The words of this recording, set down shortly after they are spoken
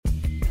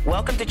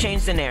Welcome to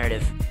Change the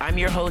Narrative. I'm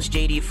your host,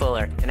 JD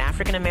Fuller, an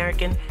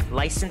African-American,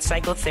 licensed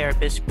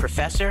psychotherapist,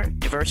 professor,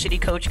 diversity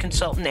coach,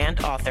 consultant,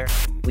 and author.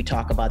 We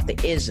talk about the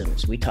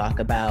isms. We talk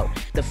about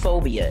the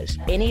phobias,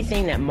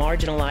 anything that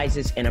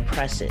marginalizes and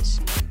oppresses.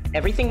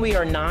 Everything we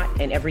are not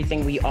and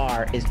everything we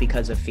are is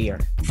because of fear.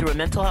 Through a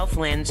mental health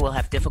lens, we'll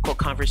have difficult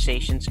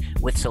conversations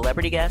with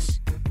celebrity guests,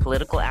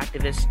 political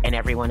activists, and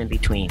everyone in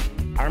between.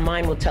 Our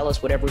mind will tell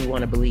us whatever we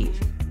want to believe,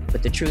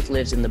 but the truth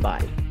lives in the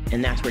body,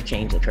 and that's where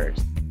change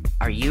occurs.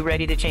 Are you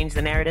ready to change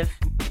the narrative?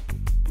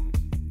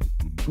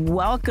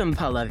 Welcome,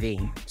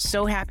 Pallavi.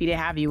 So happy to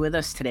have you with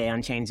us today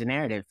on Change the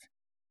Narrative.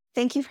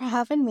 Thank you for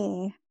having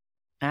me.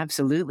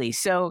 Absolutely.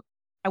 So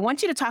I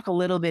want you to talk a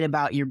little bit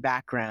about your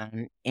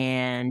background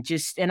and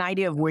just an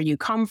idea of where you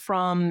come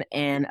from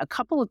and a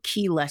couple of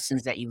key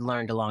lessons that you've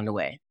learned along the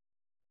way.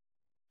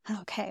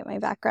 Okay, my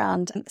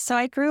background. So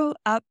I grew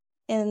up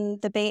in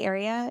the Bay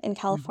Area in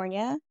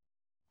California.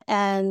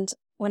 And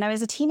when I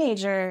was a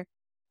teenager,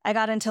 I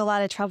got into a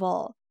lot of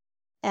trouble.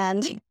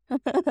 And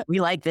we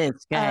like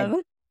this. Go ahead.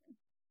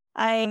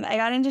 I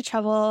got into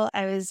trouble.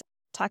 I was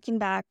talking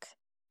back,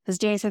 was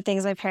doing some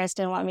things my parents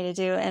didn't want me to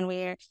do. And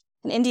we're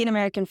an Indian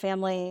American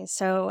family.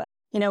 So,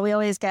 we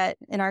always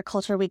in our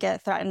culture, we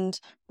get threatened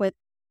with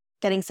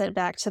getting sent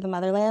back to the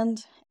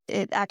motherland.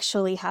 It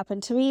actually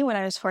happened to me when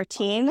I was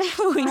 14.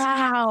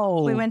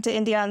 Wow. We went to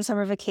India on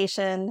summer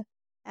vacation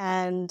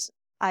and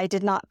I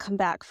did not come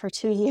back for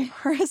 2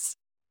 years.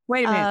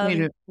 Wait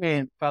a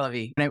minute,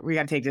 Pallavi. We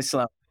got to take this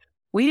slow.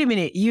 Wait a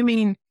minute. You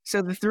mean,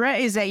 so the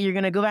threat is that you're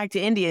going to go back to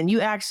India and you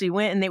actually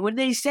went and what did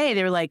they say?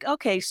 They were like,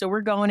 okay, so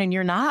we're going and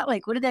you're not?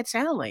 Like, what did that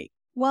sound like?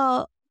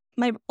 Well,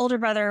 my older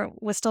brother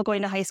was still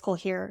going to high school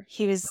here.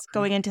 He was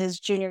going into his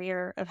junior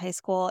year of high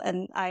school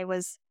and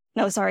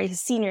his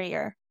senior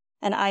year.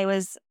 And I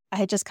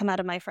had just come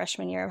out of my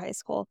freshman year of high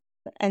school.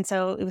 And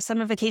so it was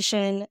summer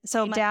vacation.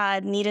 So my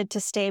dad needed to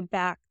stay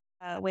back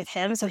with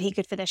him so he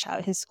could finish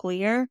out his school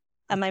year.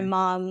 And my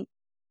mom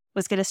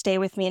was going to stay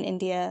with me in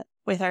India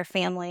with our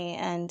family.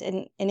 And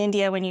in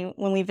India, when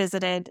we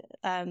visited,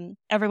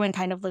 everyone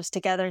kind of lives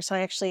together. So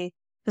it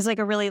was like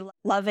a really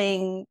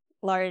loving,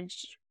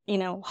 large,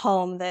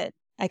 home that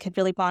I could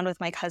really bond with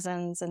my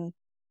cousins. And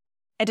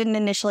I didn't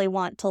initially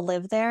want to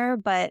live there,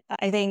 but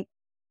I think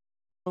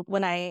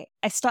when I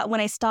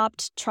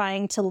stopped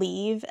trying to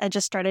leave, I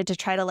just started to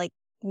try to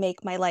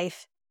make my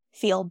life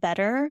feel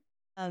better.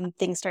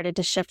 Things started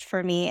to shift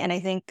for me. And I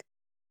think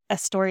a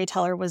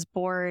storyteller was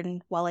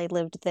born while I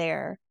lived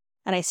there.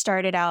 And I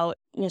started out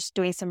just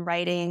doing some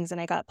writings and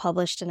I got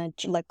published in a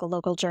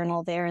local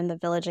journal there in the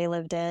village I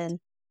lived in.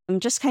 I'm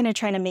just kind of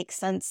trying to make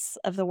sense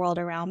of the world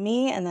around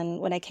me. And then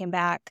when I came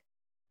back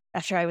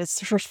after I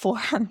was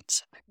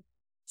reformed,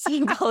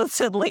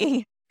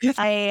 supposedly,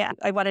 I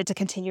wanted to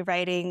continue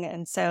writing.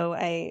 And so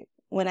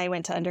when I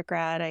went to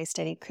undergrad, I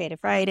studied creative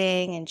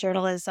writing and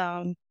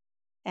journalism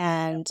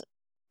and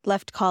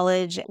left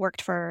college,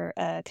 worked for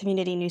a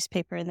community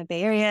newspaper in the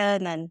Bay Area,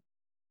 and then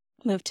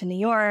moved to New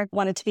York,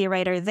 wanted to be a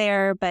writer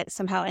there, but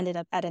somehow ended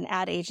up at an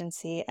ad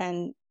agency.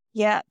 And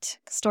yet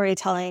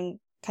storytelling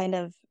kind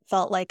of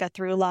felt like a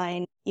through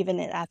line, even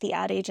at the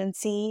ad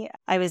agency.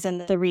 I was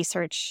in the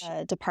research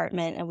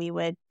department, and we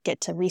would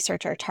get to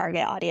research our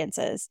target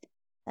audiences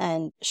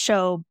and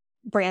show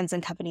brands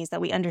and companies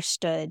that we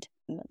understood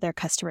their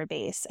customer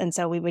base. And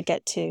so we would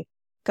get to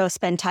go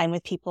spend time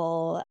with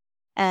people.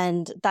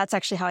 And that's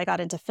actually how I got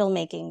into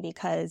filmmaking,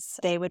 because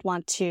they would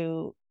want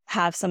to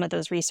have some of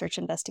those research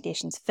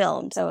investigations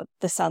filmed. So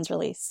this sounds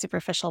really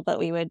superficial, but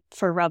we would,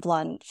 for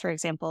Revlon, for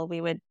example, we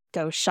would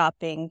go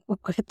shopping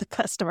with the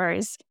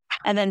customers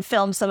and then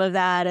film some of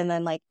that and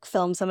then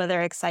film some of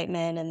their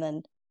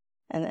excitement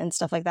and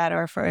stuff like that.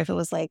 Or if it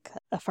was like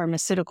a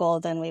pharmaceutical,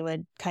 then we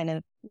would kind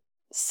of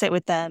sit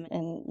with them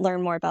and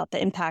learn more about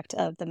the impact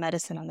of the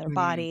medicine on their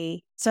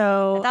body.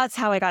 So that's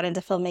how I got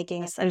into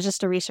filmmaking. I was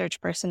just a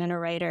research person and a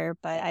writer,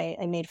 but I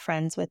made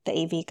friends with the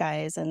AV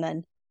guys and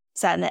then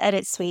sat in the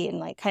edit suite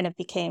and kind of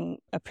became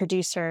a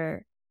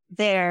producer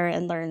there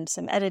and learned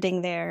some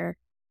editing there.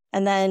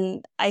 And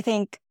then I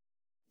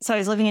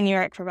was living in New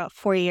York for about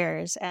 4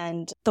 years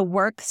and the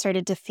work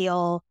started to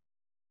feel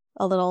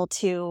a little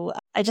too,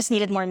 I just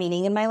needed more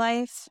meaning in my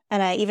life.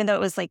 And even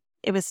though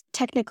it was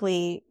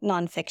technically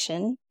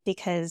nonfiction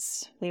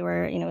because it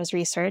was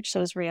research, so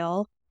it was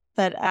real.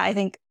 But I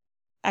think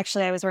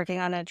actually I was working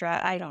on a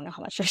drug. I don't know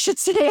how much I should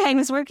say. I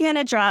was working on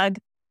a drug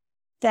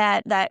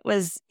that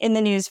was in the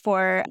news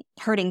for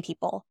hurting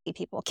people,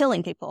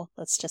 killing people,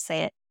 let's just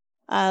say it.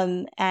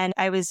 And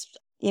I was,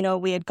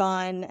 we had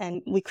gone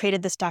and we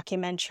created this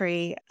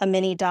documentary, a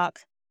mini doc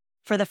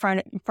for the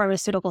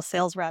pharmaceutical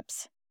sales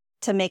reps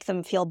to make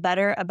them feel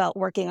better about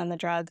working on the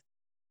drug.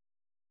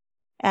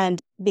 And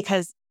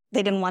because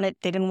they didn't want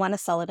to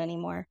sell it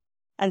anymore.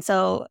 And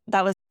so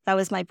that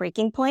was my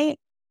breaking point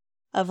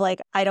of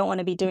I don't want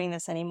to be doing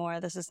this anymore.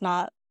 This is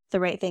not the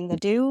right thing to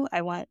do.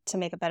 I want to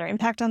make a better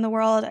impact on the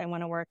world. I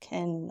want to work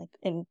in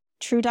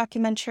true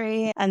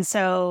documentary. And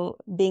so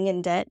being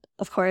in debt,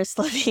 of course,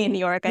 living in New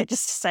York, I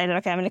just decided,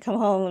 okay, I'm going to come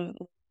home and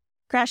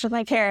crash with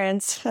my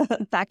parents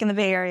back in the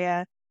Bay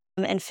Area.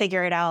 and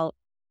figure it out.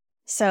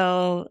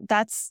 So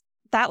that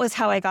was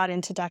how I got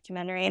into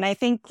documentary. And I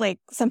think like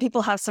some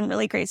people have some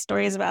really great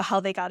stories about how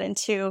they got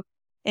into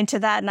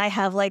that. And I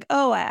have like,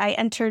 oh, I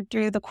entered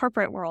through the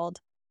corporate world.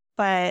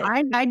 But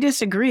I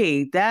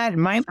disagree. That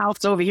my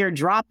mouth's over here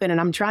dropping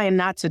and I'm trying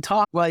not to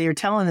talk while you're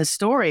telling the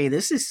story.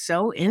 This is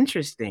so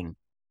interesting.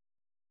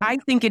 I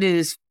think it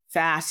is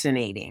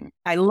fascinating.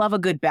 I love a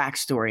good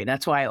backstory.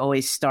 That's why I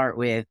always start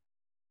with,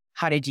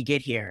 how did you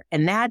get here?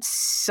 And that's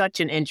such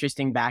an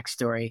interesting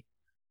backstory.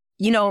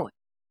 You know,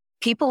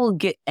 people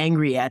get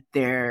angry at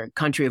their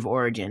country of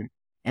origin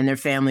and their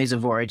families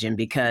of origin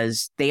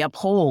because they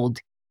uphold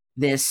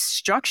this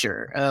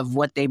structure of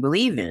what they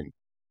believe in.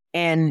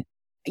 And,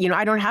 you know,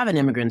 I don't have an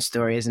immigrant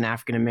story as an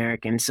African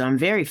American, so I'm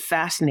very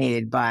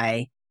fascinated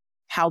by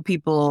how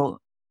people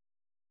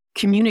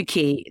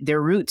communicate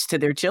their roots to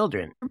their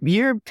children.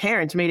 Your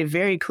parents made it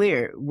very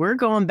clear, we're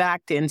going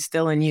back to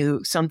instill in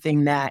you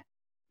something that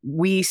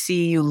we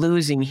see you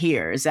losing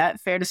here. Is that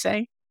fair to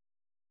say?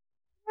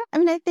 I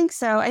mean, I think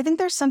so. I think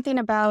there's something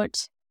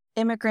about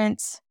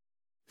immigrants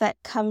that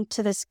come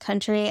to this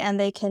country and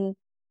they can,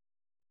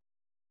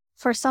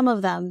 for some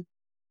of them,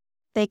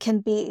 they can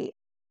be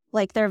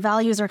like their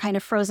values are kind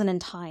of frozen in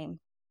time.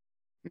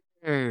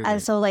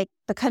 And so like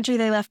the country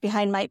they left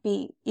behind might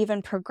be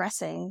even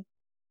progressing,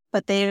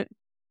 but they're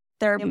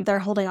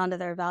holding on to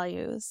their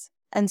values.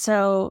 And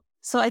so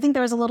I think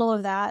there was a little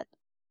of that.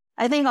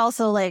 I think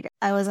also like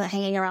I wasn't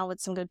hanging around with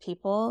some good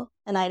people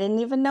and I didn't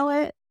even know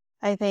it.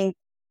 I think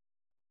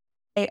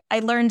I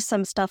learned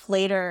some stuff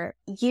later,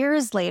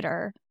 years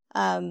later.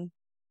 The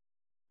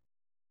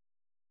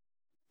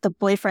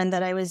boyfriend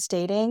that I was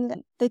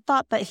dating, they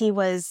thought that he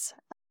was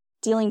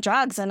dealing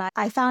drugs. And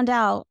I found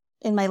out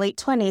in my late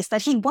 20s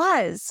that he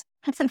was.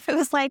 And it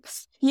was like,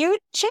 you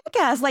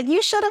jackass, like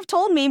you should have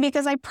told me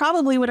because I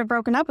probably would have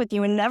broken up with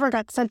you and never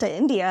got sent to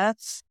India.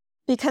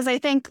 Because I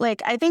think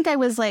I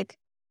was like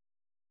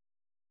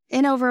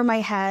in over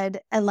my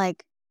head and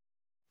like,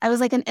 I was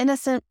like an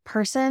innocent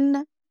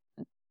person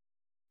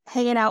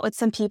hanging out with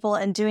some people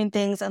and doing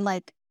things and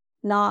like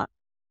not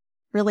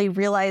really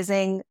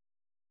realizing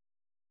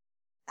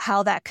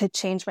how that could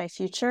change my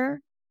future.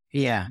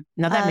 Yeah.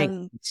 Now that makes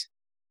sense.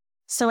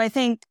 So I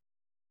think,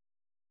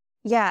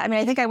 I mean,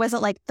 I think I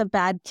wasn't like the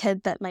bad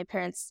kid that my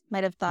parents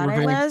might have thought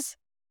I was,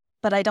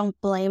 but I don't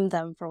blame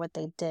them for what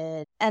they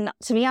did. And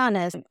to be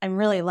honest, I'm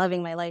really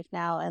loving my life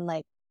now. And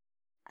like,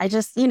 I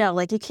just, you know,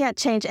 like you can't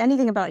change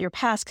anything about your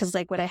past because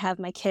like, would I have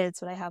my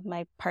kids? Would I have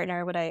my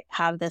partner? Would I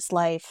have this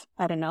life?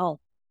 I don't know.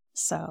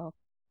 So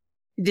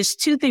there's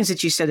two things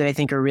that you said that I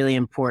think are really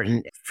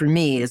important. For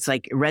me, it's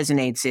like it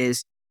resonates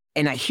is,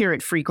 and I hear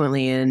it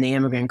frequently in the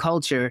immigrant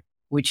culture,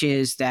 which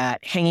is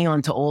that hanging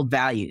on to old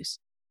values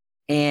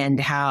and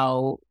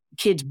how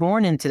kids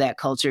born into that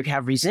culture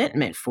have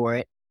resentment for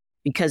it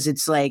because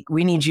it's like,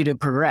 we need you to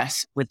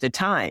progress with the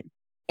time.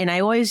 And I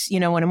always, you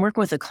know, when I'm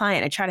working with a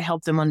client, I try to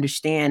help them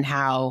understand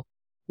how,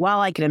 while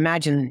I can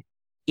imagine,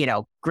 you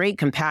know, great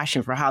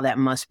compassion for how that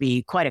must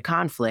be quite a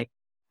conflict,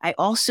 I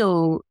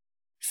also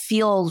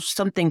feel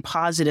something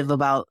positive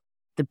about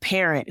the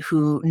parent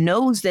who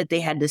knows that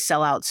they had to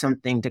sell out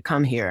something to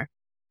come here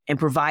and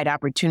provide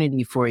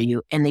opportunity for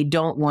you, and they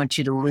don't want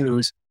you to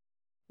lose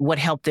what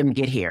helped them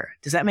get here.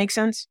 Does that make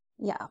sense?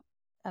 Yeah,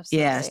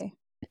 absolutely. Yes.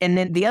 And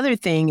then the other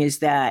thing is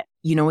that,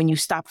 you know, when you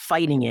stop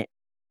fighting it,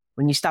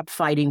 when you stop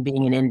fighting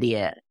being in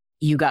India,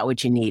 you got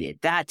what you needed.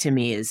 That to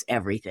me is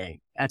everything.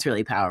 That's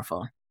really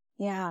powerful.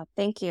 Yeah,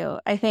 thank you.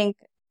 I think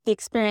the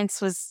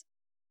experience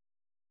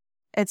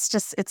it's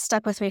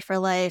stuck with me for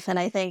life. And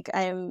I think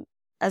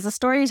as a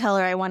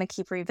storyteller, I want to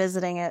keep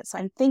revisiting it. So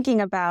I'm thinking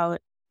about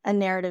a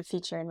narrative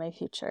feature in my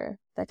future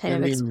that kind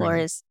of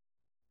explores,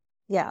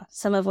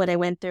 some of what I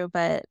went through,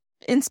 but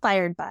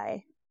inspired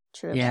by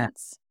true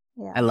events.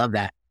 Yeah. I love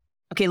that.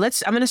 Okay, I'm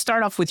going to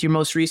start off with your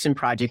most recent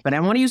project, but I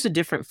want to use a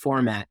different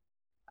format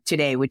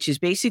today, which is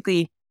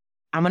basically,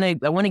 I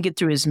want to get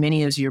through as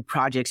many of your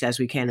projects as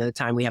we can at the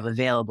time we have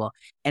available.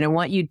 And I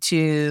want you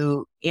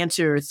to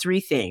answer three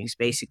things,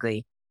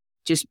 basically.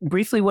 Just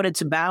briefly what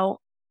it's about,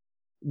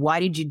 why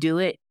did you do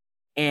it,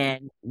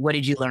 and what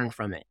did you learn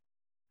from it?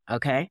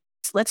 Okay?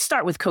 So let's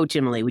start with Coach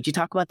Emily. Would you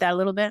talk about that a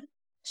little bit?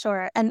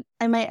 Sure. And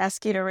I might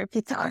ask you to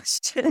repeat the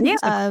question. Yeah,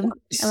 I'm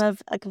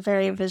a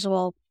very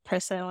visual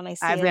person when I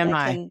see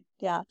it.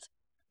 Yeah.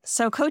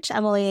 So Coach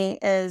Emily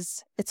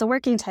it's a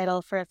working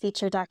title for a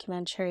feature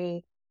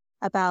documentary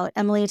about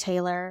Emily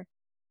Taylor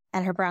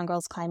and her Brown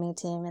Girls climbing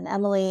team. And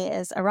Emily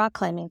is a rock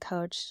climbing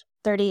coach,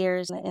 30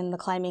 years in the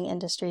climbing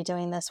industry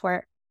doing this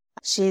work.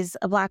 She's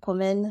a Black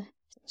woman.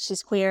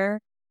 She's queer.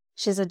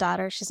 She's a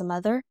daughter. She's a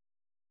mother.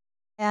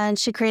 And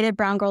she created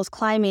Brown Girls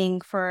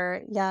Climbing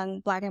for young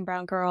Black and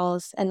brown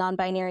girls and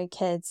non-binary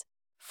kids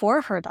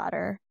for her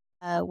daughter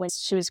when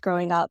she was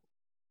growing up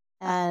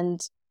and,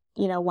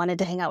 you know, wanted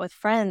to hang out with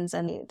friends.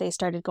 And they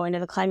started going to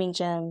the climbing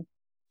gym.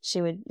 She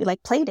would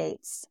like play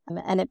dates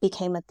and it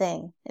became a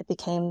thing. It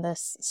became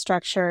this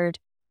structured,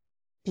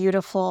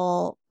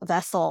 beautiful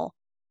vessel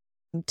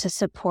to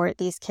support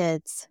these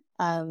kids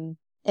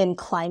in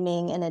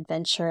climbing and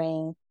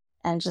adventuring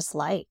and just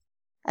life.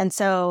 And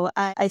so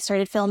I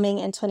started filming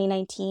in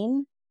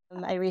 2019.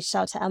 I reached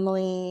out to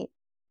Emily.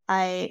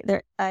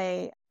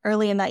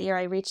 Early in that year,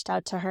 I reached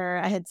out to her.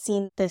 I had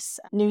seen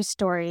this news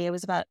story. It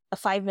was about a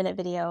 5-minute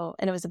video,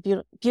 and it was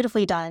a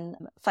beautifully done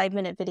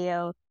 5-minute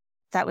video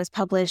that was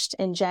published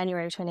in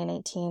January of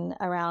 2019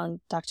 around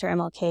Dr.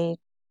 MLK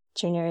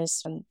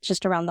Jr.'s,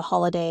 just around the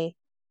holiday.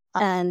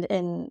 And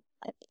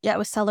it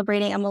was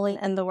celebrating Emily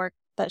and the work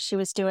that she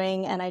was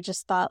doing. And I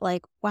just thought,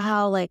 like,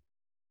 wow, like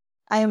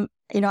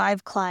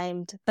I've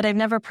climbed, but I've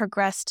never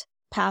progressed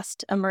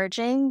past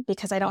emerging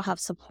because I don't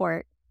have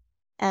support.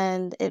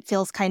 And it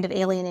feels kind of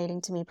alienating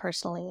to me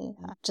personally,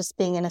 just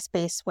being in a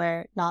space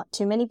where not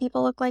too many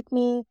people look like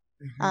me,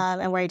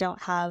 and where I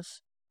don't have,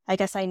 I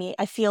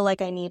feel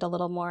like I need a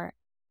little more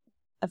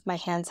of my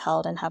hands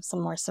held and have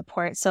some more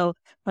support. So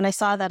when I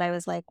saw that, I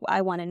was like,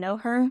 I want to know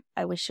her.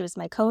 I wish she was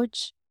my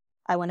coach.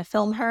 I want to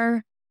film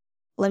her.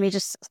 Let me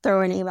just throw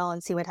her an email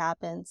and see what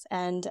happens.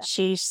 And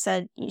she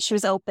said she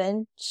was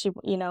open.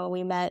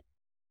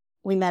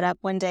 We met up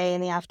one day in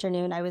the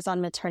afternoon. I was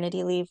on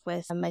maternity leave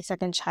with my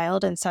second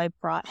child. And so I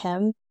brought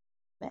him,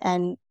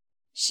 and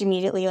she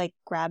immediately like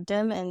grabbed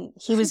him, and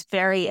he was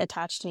very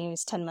attached to me. He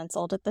was 10 months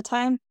old at the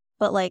time,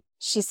 but like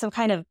she's some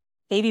kind of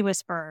baby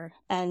whisperer.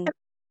 And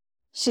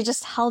she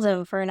just held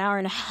him for an hour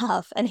and a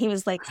half. And he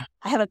was like,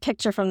 I have a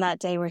picture from that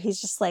day where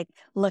he's just like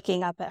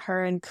looking up at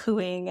her and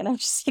cooing. And I'm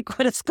just like,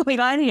 what is going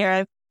on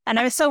here? And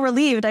I was so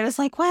relieved. I was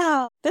like,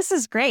 wow, this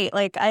is great.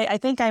 Like, I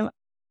think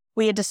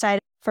we had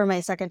decided for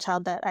my second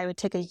child that I would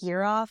take a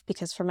year off,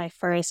 because for my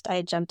first, I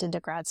had jumped into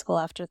grad school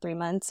after 3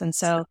 months. And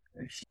so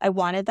I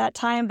wanted that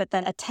time. But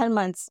then at 10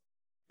 months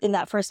in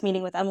that first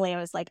meeting with Emily, I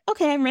was like,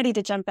 okay, I'm ready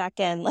to jump back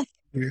in. Like,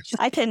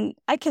 I can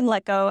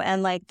let go.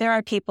 And like, there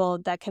are people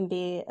that can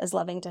be as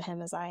loving to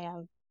him as I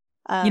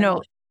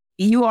am.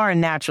 You are a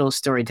natural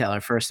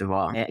storyteller, first of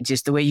all.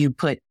 Just the way you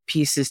put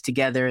pieces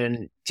together,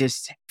 and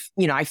just,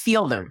 I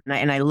feel them.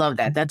 And I love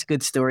that. That's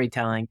good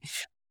storytelling.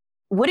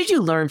 What did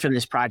you learn from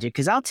this project?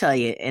 Because I'll tell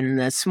you, in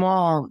the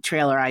small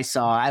trailer I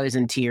saw, I was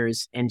in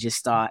tears and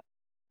just thought,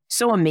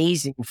 so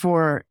amazing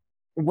for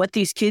what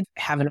these kids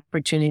have an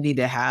opportunity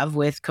to have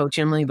with Coach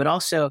Emily, but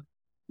also,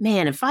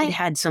 man, if I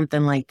had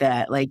something like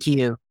that, like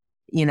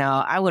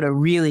I would have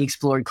really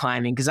explored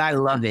climbing, because I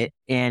love it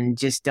and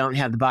just don't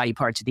have the body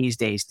parts these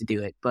days to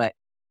do it. But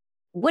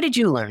what did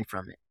you learn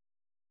from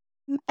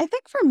it? I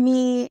think for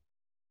me,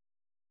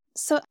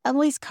 so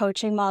Emily's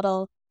coaching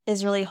model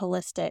is really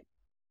holistic.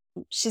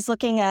 She's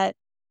looking at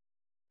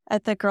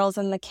the girls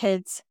and the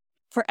kids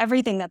for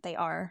everything that they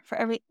are,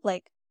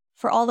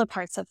 for all the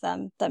parts of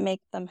them that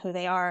make them who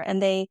they are.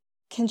 And they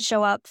can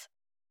show up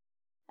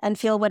and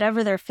feel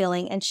whatever they're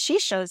feeling. And she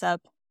shows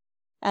up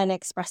and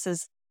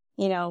expresses,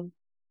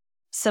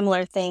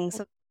 similar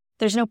things.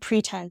 There's no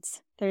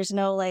pretense. There's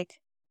no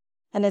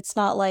and it's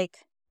not like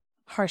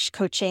harsh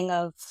coaching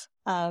of,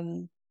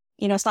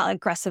 it's not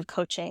aggressive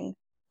coaching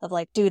of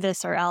like, do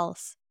this or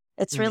else.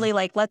 It's really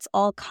like, let's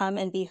all come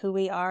and be who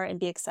we are and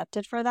be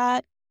accepted for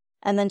that.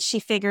 And then she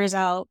figures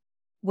out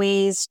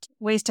ways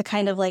to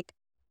kind of like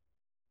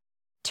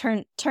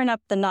turn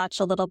up the notch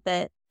a little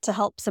bit to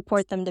help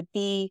support them to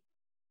be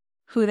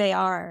who they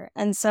are.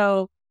 And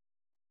so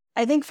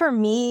I think for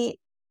me,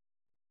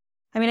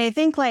 I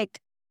think like,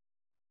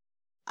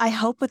 I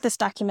hope with this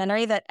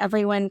documentary that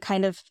everyone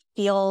kind of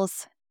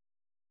gets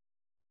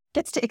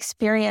to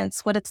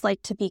experience what it's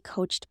like to be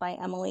coached by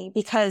Emily,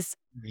 because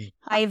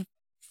I've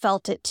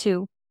felt it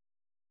too.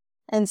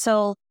 And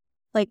so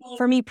like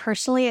for me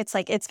personally, it's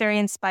like, it's very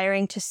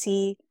inspiring to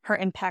see her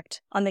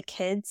impact on the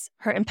kids,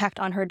 her impact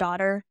on her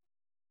daughter,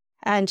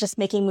 and just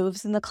making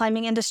moves in the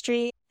climbing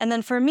industry. And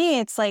then for me,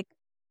 it's like,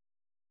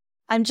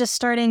 I'm just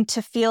starting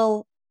to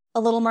feel a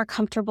little more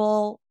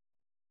comfortable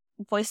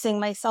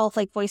voicing myself,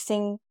 like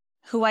voicing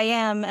who I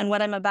am and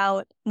what I'm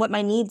about, what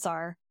my needs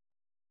are.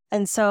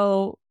 And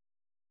so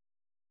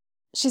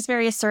she's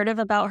very assertive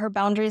about her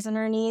boundaries and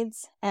her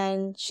needs,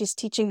 and she's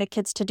teaching the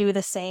kids to do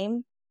the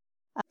same.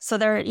 So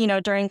they're,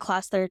 during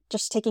class, they're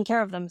just taking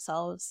care of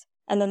themselves,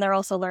 and then they're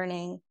also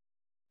learning.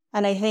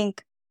 And I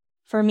think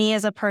for me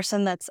as a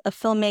person that's a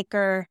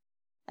filmmaker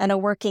and a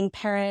working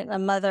parent, a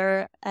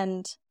mother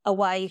and a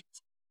wife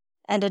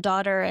and a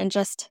daughter, and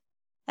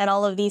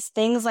all of these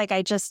things, like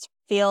I just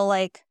feel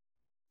like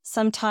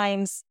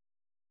sometimes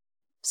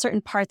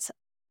certain parts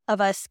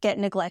of us get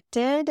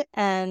neglected,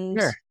 and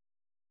Sure.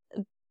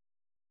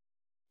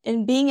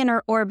 In being in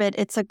her orbit,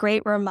 it's a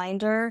great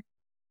reminder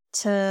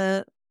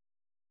to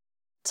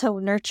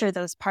nurture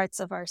those parts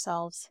of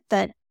ourselves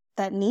that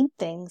need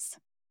things.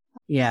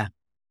 Yeah.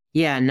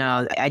 Yeah,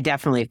 no, I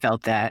definitely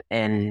felt that.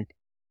 And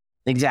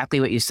exactly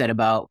what you said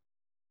about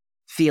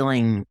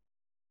feeling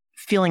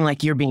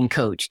like you're being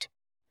coached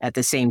at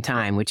the same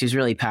time, which is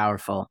really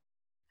powerful.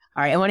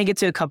 All right, I want to get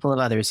to a couple of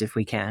others if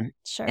we can.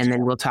 Sure. And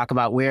then we'll talk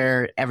about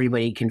where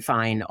everybody can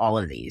find all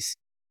of these.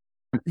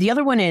 The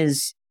other one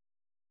is,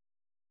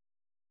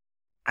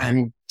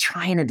 I'm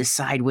trying to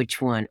decide which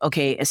one.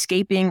 Okay,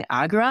 Escaping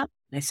Agra.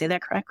 Did I say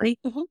that correctly?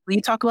 Mm-hmm. Will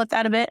you talk about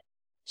that a bit?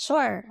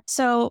 Sure.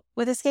 So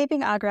with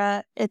Escaping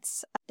Agra,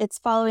 it's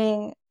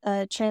following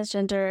a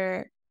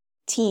transgender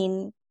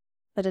teen,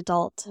 but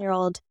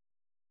adult-year-old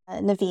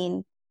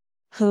Naveen,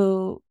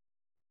 who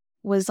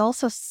was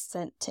also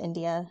sent to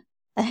India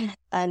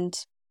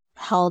and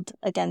held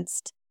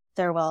against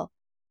their will.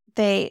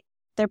 Their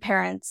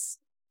parents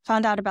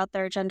found out about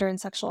their gender and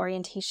sexual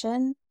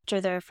orientation after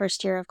their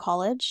first year of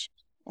college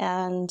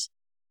and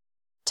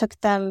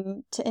took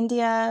them to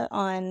India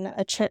on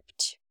a trip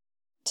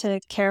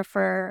to care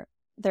for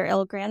their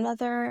ill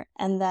grandmother,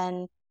 and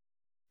then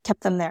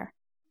kept them there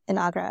in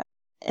Agra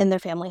in their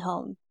family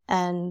home.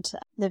 And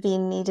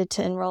Naveen needed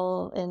to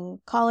enroll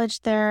in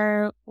college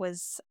there,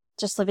 was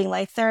just living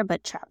life there,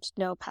 but trapped.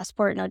 No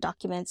passport, no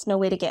documents, no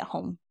way to get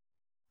home.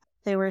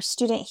 They were a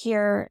student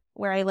here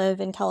where I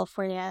live in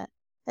California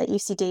at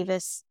UC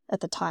Davis at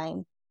the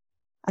time.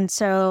 And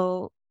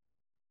so,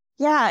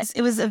 yeah,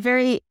 it was a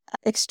very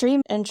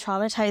extreme and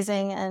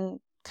traumatizing and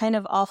kind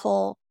of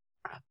awful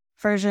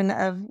version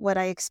of what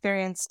I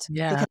experienced.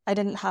 Yeah. Because I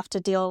didn't have to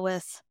deal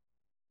with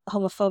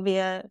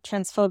homophobia,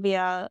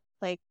 transphobia.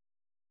 Like,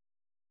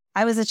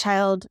 I was a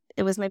child.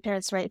 It was my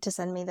parents' right to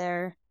send me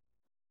there.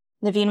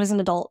 Naveen was an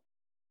adult.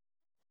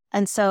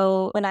 And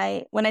so when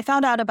I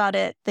found out about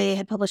it, they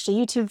had published a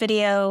YouTube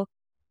video.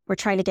 We're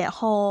trying to get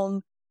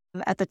home.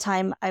 At the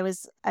time, I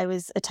was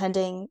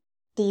attending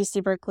the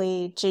UC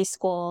Berkeley J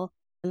School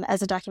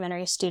as a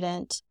documentary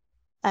student.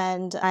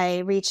 And I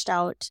reached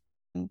out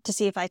to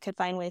see if I could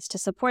find ways to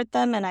support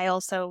them. And I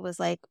also was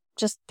like,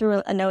 just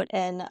threw a note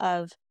in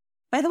of,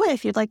 by the way,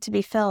 if you'd like to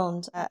be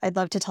filmed, I'd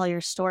love to tell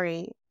your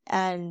story.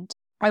 And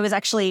I was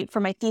actually, for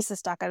my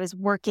thesis doc, I was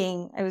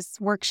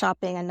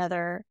workshopping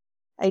another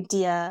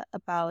idea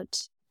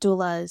about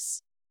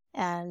doulas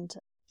and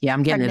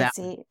I'm getting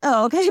pregnancy. it out.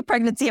 Oh, okay.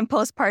 Pregnancy and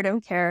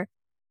postpartum care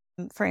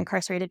for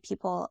incarcerated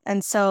people.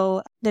 And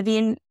so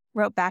Naveen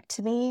wrote back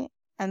to me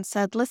and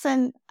said,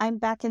 listen, I'm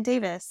back in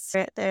Davis.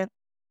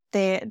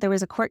 There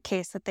was a court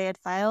case that they had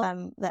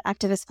filed, the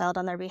activists filed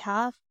on their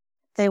behalf.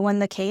 They won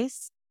the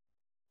case.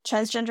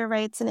 Transgender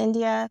rights in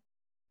India,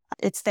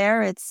 it's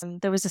there.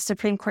 There was a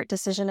Supreme Court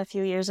decision a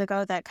few years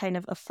ago that kind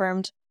of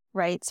affirmed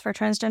rights for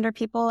transgender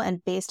people.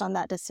 And based on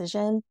that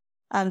decision,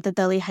 the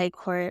Delhi High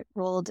Court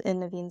ruled in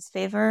Naveen's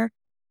favor,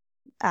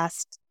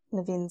 asked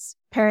Naveen's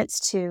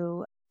parents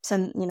to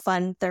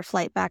fund their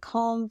flight back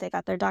home. They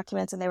got their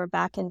documents and they were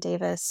back in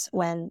Davis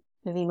when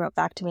Naveen wrote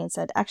back to me and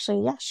said,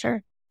 actually, yeah,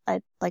 sure,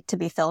 I'd like to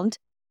be filmed.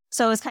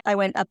 So I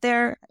went up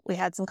there, we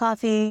had some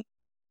coffee,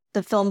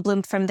 the film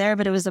bloomed from there,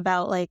 but it was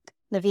about like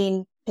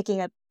Naveen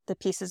picking up the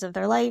pieces of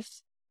their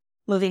life,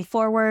 moving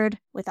forward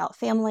without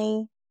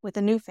family, with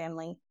a new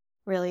family,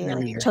 really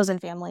like chosen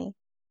family,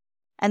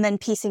 and then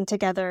piecing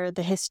together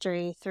the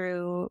history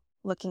through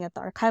looking at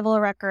the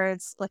archival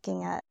records,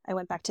 I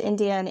went back to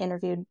India and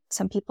interviewed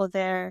some people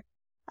there.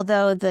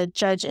 Although the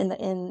judge in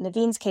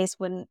Naveen's case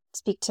wouldn't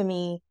speak to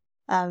me,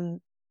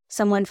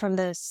 someone from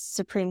the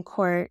Supreme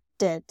Court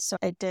did. So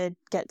I did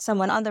get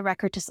someone on the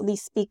record to at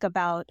least speak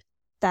about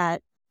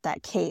that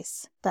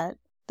case that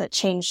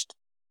changed,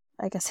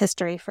 I guess,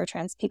 history for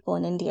trans people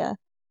in India.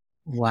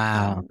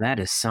 Wow, that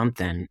is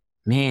something.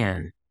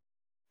 Man.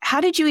 How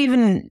did you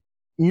even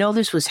know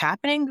this was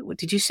happening?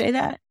 Did you say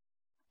that?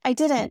 I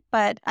didn't,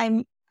 but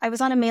I was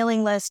on a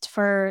mailing list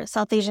for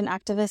South Asian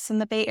activists in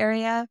the Bay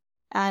Area,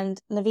 and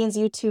Naveen's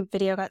YouTube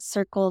video got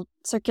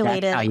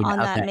circulated on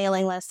that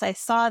mailing list. I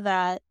saw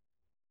that,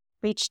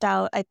 reached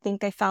out. I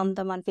think I found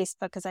them on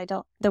Facebook because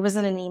there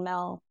wasn't an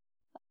email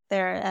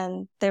there,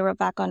 and they were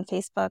back on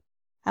Facebook,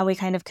 and we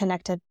kind of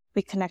connected.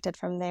 We connected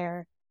from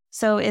there.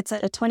 So it's a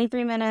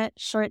 23-minute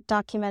short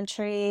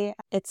documentary.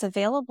 It's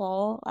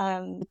available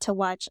to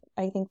watch,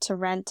 I think, to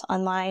rent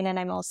online, and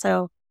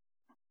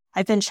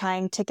I've been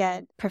trying to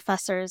get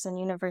professors and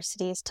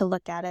universities to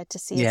look at it to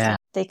see if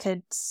they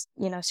could,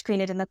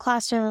 screen it in the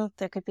classroom.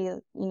 There could be,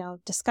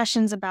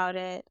 discussions about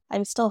it.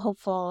 I'm still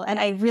hopeful. And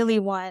I really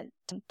want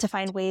to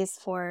find ways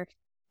for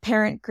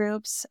parent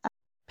groups,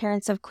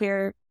 parents of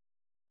queer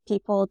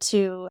people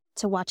to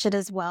watch it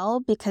as well.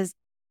 Because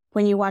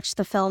when you watch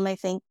the film, I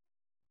think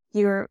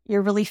you're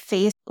really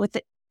faced with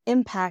the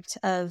impact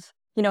of,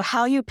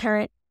 how you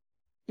parent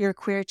your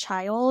queer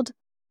child.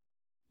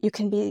 It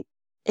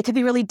could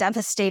be really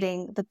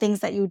devastating, the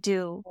things that you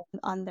do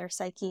on their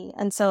psyche.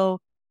 And so,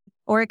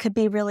 or it could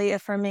be really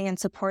affirming and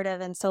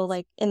supportive. And so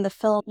like in the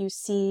film, you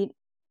see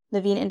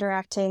Naveen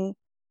interacting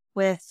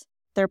with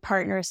their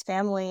partner's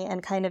family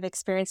and kind of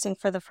experiencing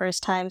for the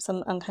first time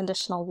some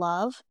unconditional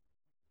love.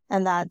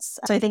 And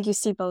so I think you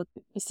see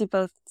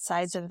both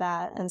sides of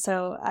that. And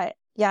so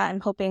I'm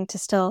hoping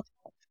to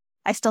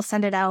I still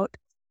send it out.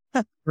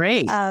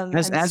 Great.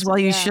 As well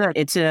you should.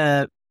 It's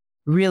a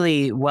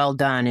really well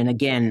done. And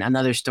again,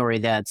 another story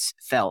that's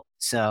felt.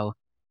 So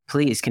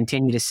please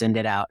continue to send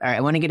it out. All right.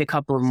 I want to get a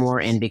couple of more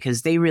in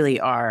because they really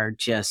are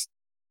just,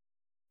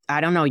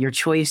 I don't know, your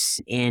choice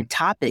in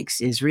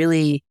topics is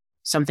really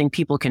something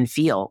people can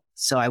feel.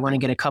 So I want to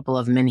get a couple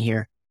of them in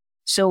here.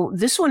 So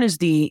this one is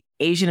the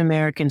Asian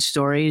American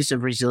Stories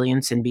of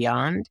Resilience and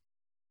Beyond.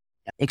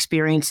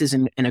 experiences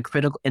in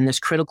this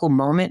critical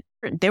moment.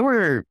 There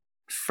were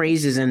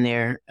phrases in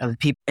there of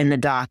people in the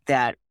doc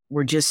that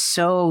were just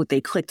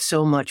they clicked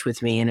so much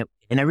with me. And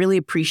I really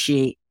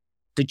appreciate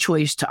the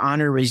choice to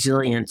honor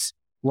resilience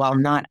while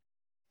not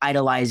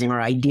idolizing or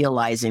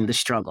idealizing the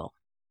struggle.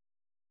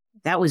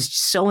 That was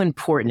so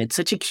important. It's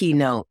such a key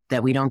note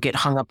that we don't get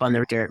hung up on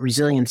the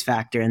resilience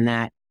factor, and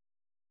that,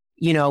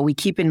 we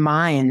keep in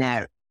mind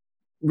that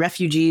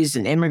refugees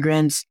and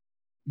immigrants,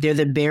 they're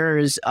the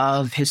bearers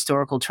of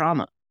historical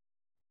trauma.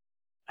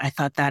 I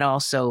thought that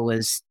also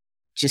was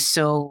just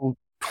so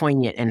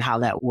poignant in how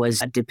that was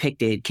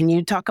depicted. Can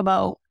you talk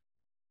about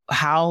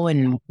how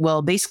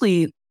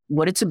basically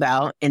what it's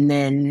about, and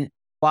then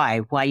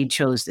why you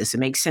chose this? It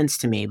makes sense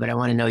to me, but I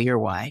want to know your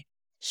why.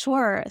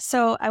 Sure.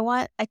 So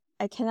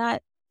I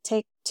cannot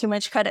take too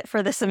much credit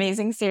for this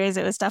amazing series.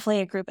 It was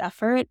definitely a group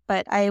effort,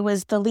 but I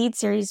was the lead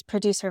series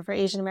producer for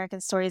Asian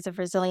American Stories of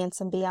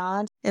Resilience and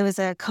Beyond. It was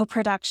a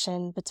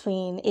co-production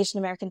between Asian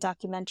American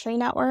Documentary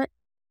Network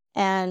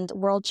and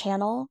World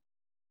Channel,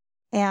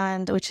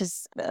 which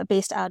is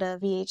based out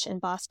of VH in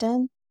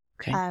Boston,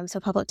 okay. So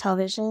public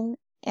television,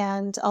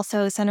 and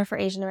also Center for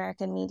Asian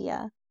American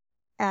Media.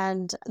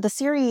 And the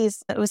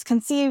series was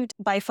conceived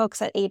by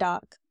folks at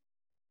ADOC.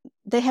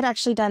 They had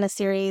actually done a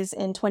series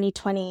in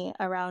 2020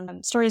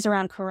 around stories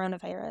around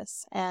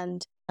coronavirus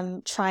and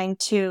trying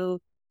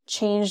to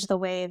change the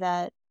way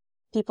that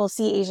people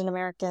see Asian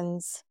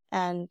Americans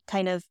and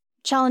kind of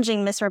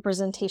challenging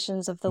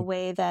misrepresentations of the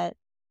way that,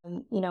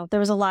 there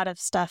was a lot of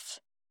stuff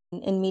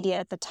in media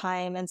at the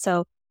time. And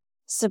so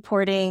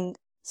supporting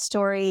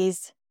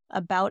stories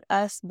about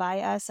us,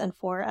 by us, and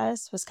for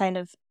us was kind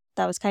of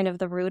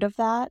the root of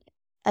that.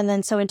 And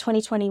then so in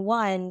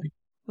 2021,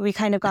 we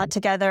kind of got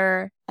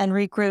together and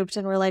regrouped,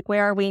 and we're like,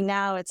 where are we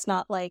now? It's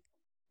not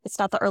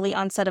the early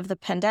onset of the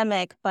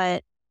pandemic,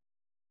 but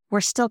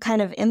we're still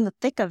kind of in the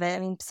thick of it. I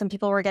mean, some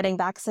people were getting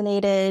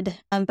vaccinated,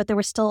 but there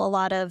was still a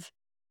lot of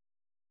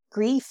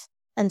grief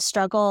and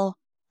struggle,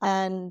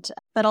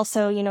 but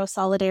also,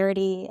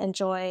 solidarity and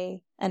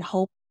joy and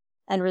hope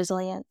and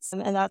resilience.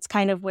 And that's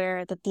kind of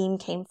where the theme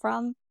came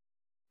from.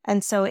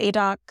 And so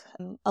ADOC,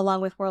 along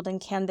with World and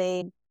Can,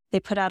 they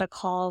put out a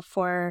call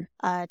for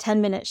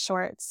 10-minute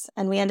shorts.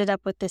 And we ended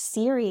up with this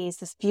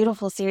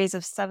beautiful series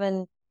of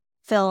 7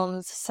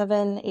 films,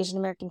 7 Asian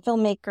American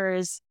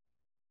filmmakers,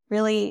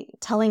 really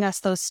telling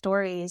us those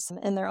stories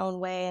in their own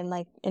way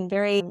and in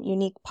very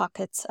unique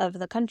pockets of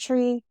the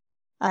country.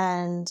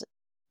 And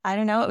I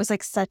don't know, it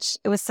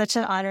was such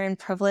an honor and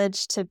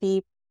privilege to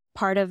be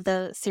part of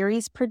the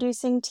series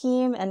producing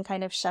team and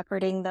kind of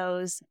shepherding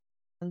those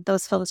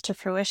films to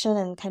fruition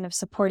and kind of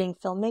supporting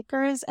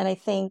filmmakers. And I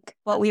think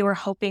what we were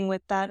hoping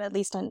with that, at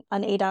least on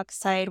ADOC's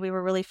side, we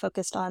were really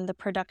focused on the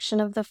production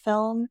of the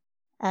film,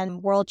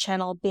 and World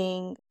Channel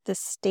being the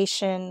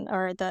station,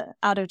 or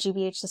out of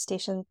GBH, the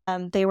station,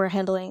 they were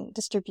handling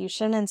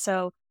distribution. And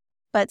so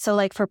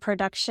for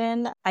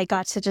production, I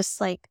got to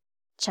just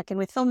check in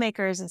with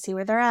filmmakers and see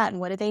where they're at and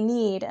what do they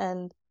need.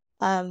 And,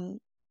 a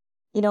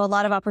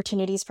lot of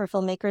opportunities for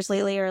filmmakers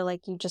lately are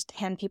you just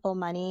hand people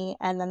money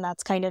and then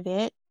that's kind of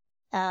it.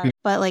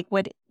 But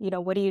what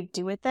do you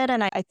do with it?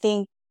 And I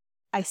think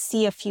I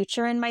see a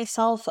future in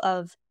myself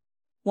of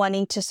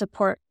wanting to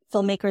support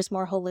filmmakers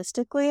more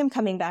holistically. I'm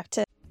coming back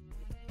to.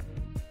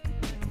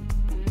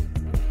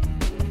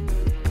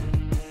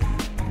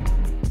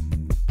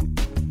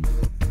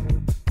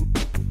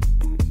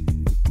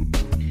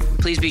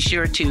 Please be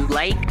sure to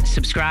like,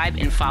 subscribe,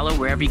 and follow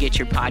wherever you get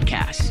your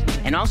podcasts.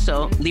 And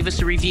also, leave us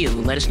a review.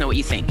 Let us know what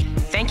you think.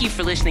 Thank you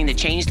for listening to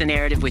Change the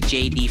Narrative with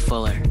J.D.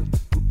 Fuller.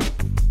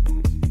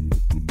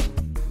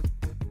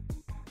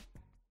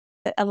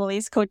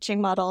 Emily's coaching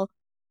model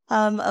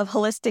of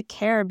holistic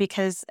care,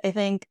 because I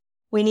think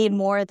we need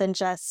more than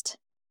just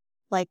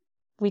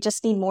we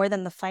just need more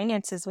than the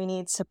finances. We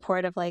need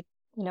support of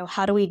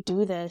how do we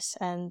do this?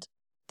 And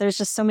there's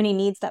just so many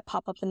needs that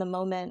pop up in the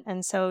moment.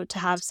 And so to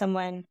have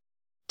someone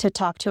to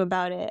talk to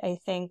about it, I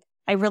think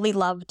I really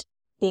loved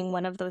being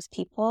one of those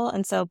people.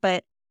 And so,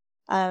 but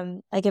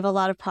I give a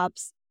lot of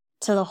props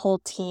to the whole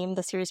team,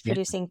 the series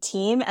producing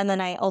team. And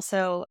then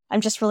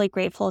I'm just really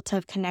grateful to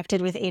have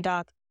connected with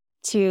ADOC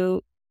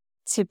to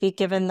be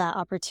given that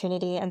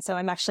opportunity. And so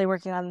I'm actually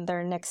working on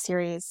their next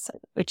series,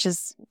 which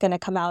is going to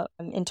come out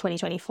in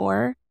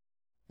 2024.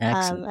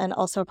 And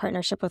also a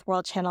partnership with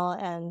World Channel,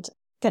 and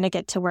going to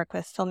get to work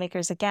with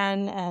filmmakers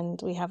again.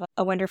 And we have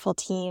a wonderful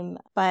team.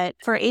 But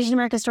for Asian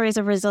American Stories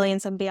of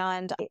Resilience and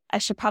Beyond, I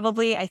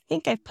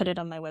think I've put it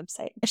on my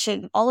website.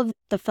 All of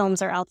the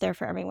films are out there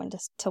for everyone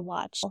to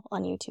watch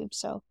on YouTube.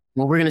 So,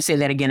 well, we're going to say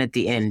that again at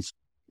the end.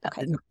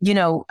 Okay.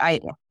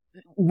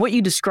 What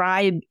you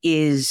describe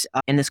is,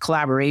 in this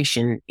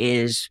collaboration,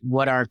 is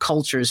what our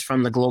cultures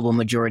from the global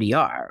majority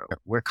are.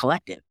 We're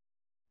collective.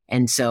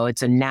 And so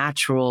it's a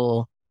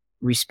natural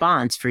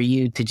response for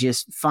you to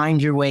just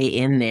find your way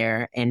in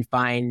there and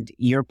find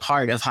your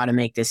part of how to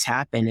make this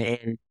happen.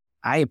 And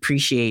I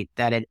appreciate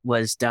that it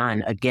was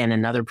done. Again,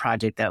 another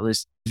project that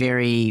was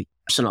very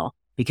personal,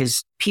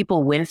 because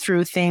people went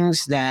through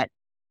things that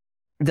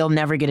they'll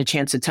never get a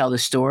chance to tell the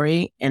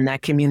story. And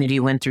that community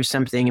went through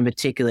something in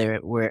particular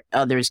where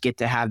others get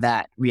to have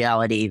that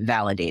reality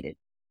validated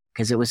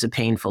because it was a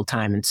painful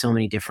time in so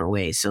many different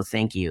ways. So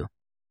thank you.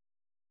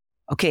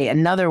 Okay,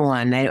 another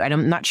one.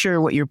 I'm not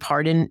sure what your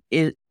part in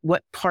is,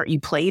 what part you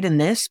played in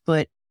this,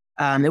 but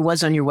it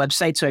was on your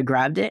website, so I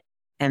grabbed it.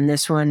 And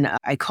this one,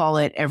 I call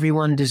it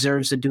 "Everyone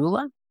Deserves a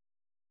Doula,"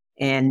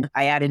 and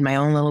I added my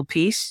own little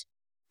piece: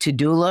 to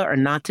doula or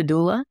not to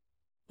doula.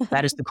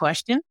 That is the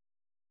question,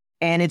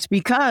 and it's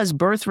because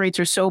birth rates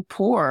are so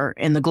poor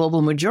in the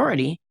global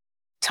majority.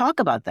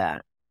 Talk about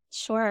that.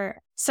 Sure.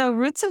 So,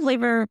 Roots of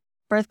Labor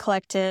Birth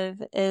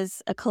Collective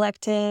is a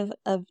collective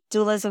of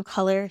doulas of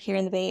color here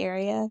in the Bay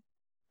Area.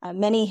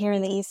 Many here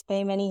in the East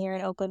Bay, many here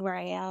in Oakland, where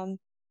I am.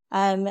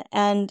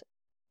 And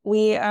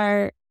we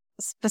are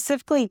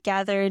specifically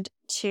gathered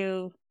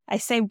to, I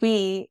say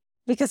we,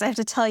 because I have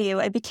to tell you,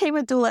 I became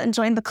a doula and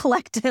joined the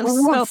collective.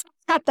 So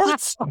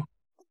that's,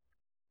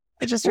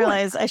 I just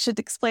realized I should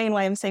explain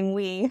why I'm saying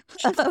we.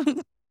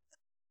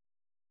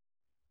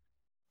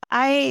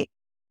 I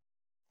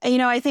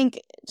think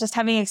just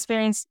having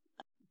experienced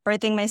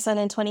birthing my son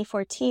in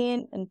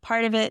 2014, and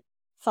part of it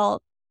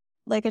felt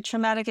like a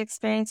traumatic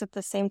experience. At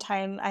the same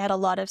time, I had a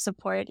lot of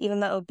support,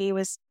 even though OB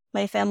was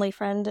my family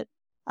friend.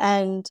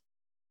 And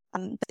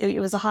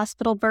it was a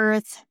hospital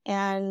birth.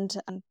 And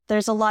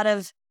there's a lot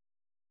of,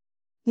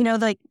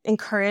 like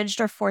encouraged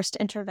or forced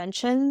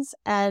interventions.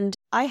 And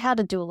I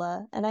had a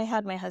doula and I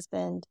had my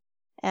husband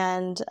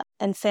and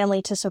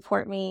family to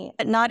support me.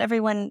 But not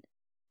everyone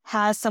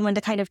has someone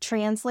to kind of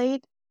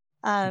translate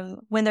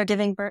when they're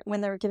giving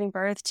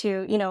birth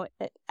to,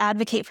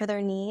 advocate for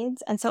their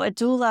needs. And so a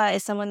doula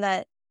is someone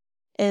that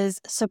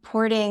is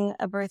supporting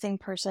a birthing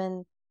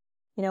person,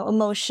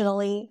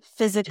 emotionally,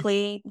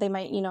 physically. They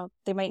might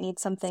need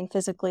something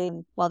physically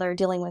while they're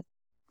dealing with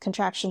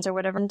contractions or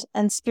whatever,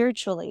 and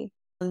spiritually.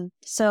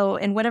 So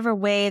in whatever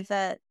way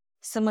that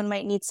someone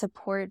might need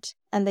support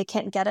and they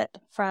can't get it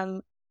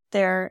from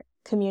their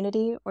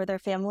community or their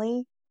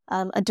family,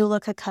 a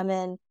doula could come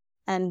in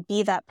and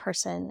be that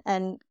person.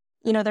 And,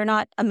 they're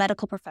not a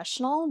medical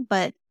professional,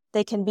 but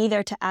they can be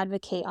there to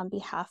advocate on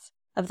behalf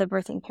of the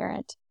birthing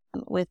parent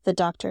with the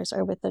doctors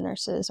or with the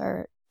nurses,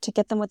 or to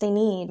get them what they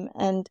need.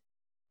 And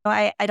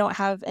I don't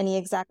have any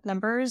exact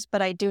numbers, but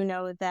I do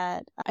know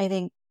that I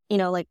think,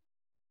 like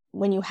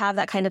when you have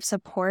that kind of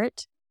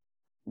support,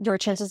 your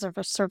chances of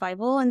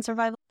survival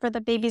for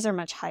the babies are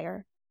much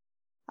higher.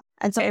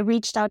 And so I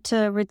reached out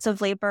to Roots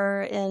of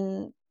Labor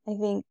in, I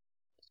think,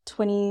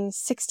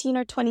 2016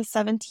 or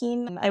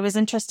 2017. I was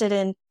interested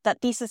in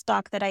that thesis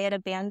doc that I had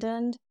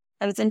abandoned.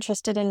 I was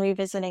interested in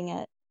revisiting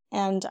it.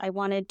 And I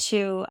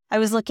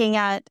was looking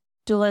at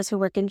doulas who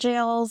work in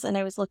jails, and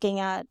I was looking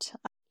at,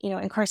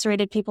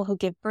 incarcerated people who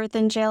give birth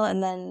in jail,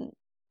 and then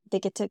they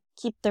get to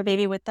keep their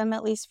baby with them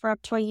at least for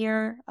up to a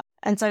year.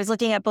 And so I was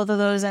looking at both of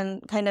those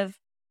and kind of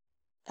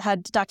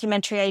had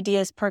documentary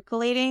ideas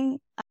percolating.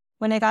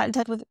 When I got in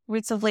touch with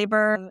Roots of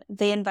Labor,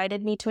 they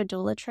invited me to a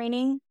doula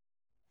training,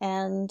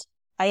 and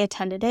I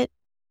attended it.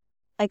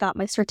 I got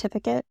my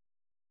certificate.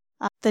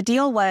 The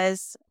deal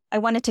was I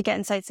wanted to get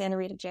inside Santa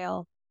Rita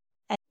jail,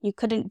 and you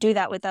couldn't do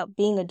that without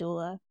being a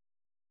doula.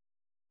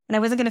 And I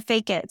wasn't going to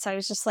fake it. So I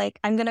was just like,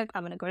 I'm going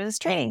to go to this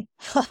training.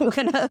 I'm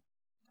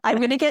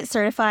going to get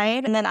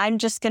certified, and then I'm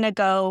just going to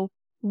go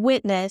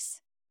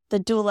witness the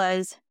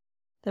doulas,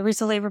 the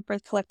Roots of Labor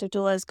Birth Collective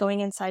doulas going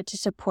inside to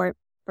support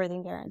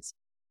birthing parents.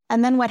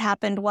 And then what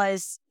happened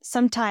was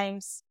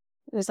sometimes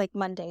it was like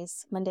Monday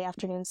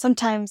afternoon.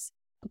 Sometimes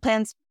the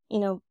plans,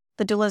 the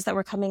doulas that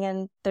were coming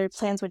in, their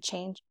plans would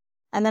change.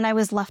 And then I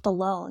was left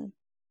alone.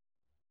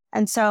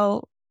 And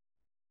so,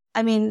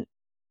 I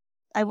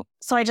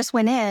just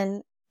went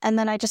in, and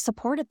then I just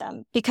supported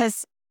them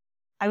because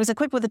I was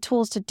equipped with the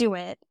tools to do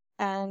it.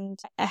 And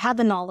I had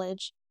the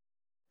knowledge.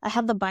 I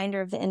had the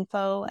binder of the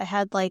info. I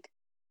had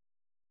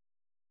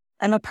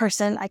I'm a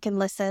person. I can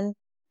listen.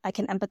 I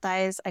can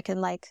empathize.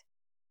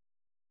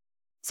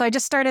 So I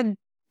just started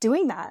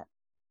doing that.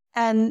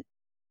 And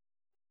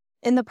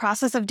in the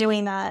process of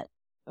doing that,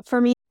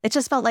 for me, it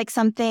just felt like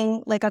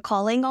something, like a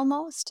calling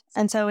almost.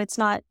 And so it's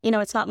not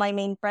my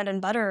main bread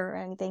and butter or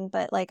anything,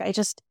 but I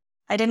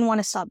didn't want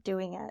to stop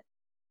doing it.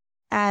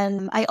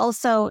 And I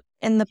also,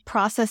 in the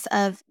process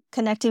of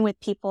connecting with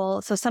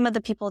people, so some of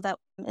the people that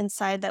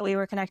inside that we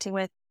were connecting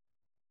with,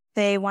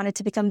 they wanted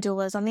to become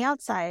doulas on the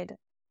outside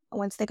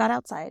once they got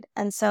outside.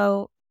 And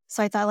so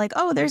I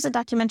thought there's a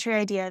documentary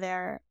idea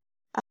there.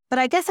 But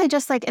I guess I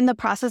just in the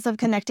process of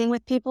connecting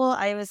with people,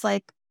 I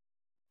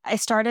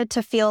started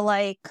to feel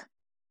like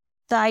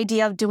the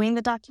idea of doing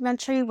the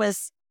documentary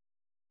was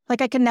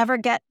I could never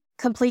get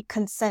complete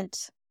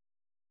consent.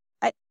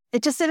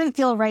 It just didn't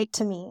feel right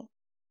to me.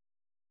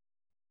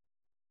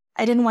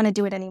 I didn't want to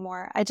do it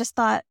anymore. I just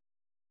thought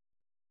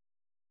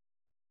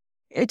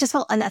it just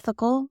felt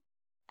unethical.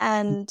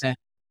 And Okay.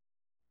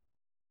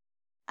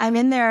 I'm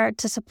in there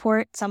to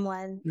support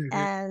someone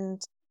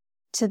and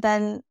to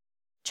then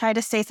try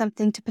to say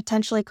something to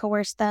potentially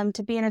coerce them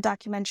to be in a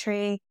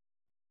documentary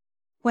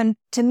when,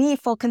 to me,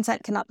 full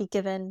consent cannot be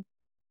given.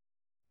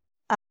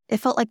 it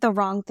felt like the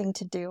wrong thing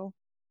to do.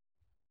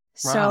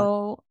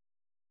 So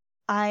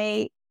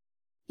I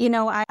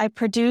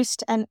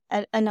produced I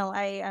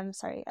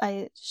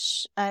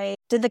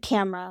did the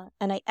camera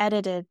and I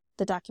edited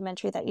the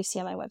documentary that you see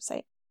on my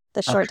website,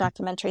 the short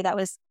documentary that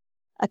was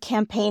a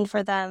campaign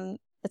for them.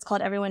 It's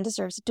called Everyone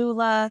Deserves a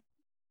Doula.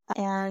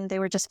 And they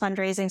were just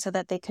fundraising so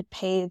that they could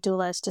pay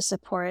doulas to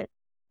support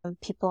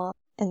people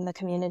in the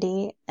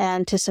community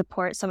and to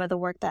support some of the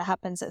work that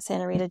happens at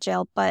Santa Rita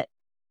Jail. But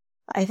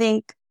I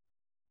think,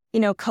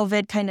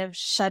 COVID kind of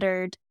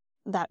shuttered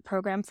that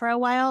program for a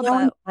while,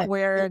 but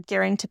we're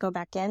gearing up to go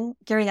back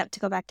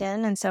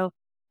in. And so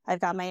I've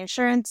got my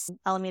insurance.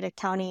 Alameda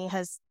County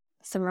has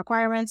some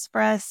requirements for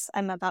us.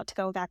 I'm about to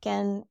go back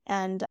in,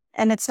 and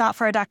it's not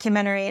for a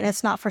documentary and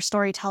it's not for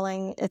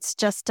storytelling. It's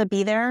just to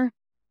be there.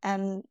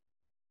 And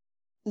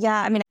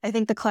yeah, I mean, I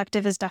think the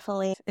collective is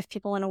definitely, if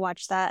people want to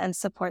watch that and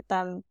support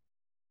them,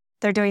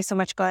 they're doing so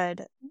much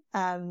good.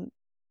 And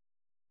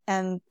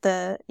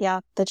the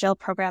jail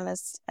program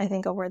is, I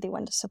think, a worthy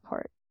one to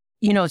support.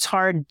 It's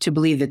hard to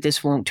believe that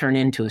this won't turn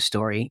into a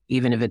story,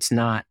 even if it's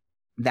not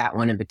that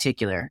one in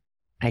particular.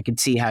 I could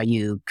see how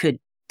you could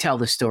tell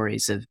the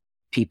stories of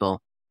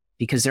people,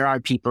 because there are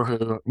people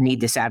who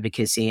need this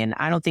advocacy. And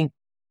I don't think,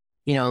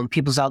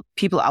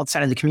 people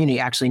outside of the community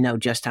actually know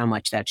just how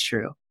much that's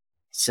true.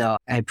 So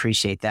I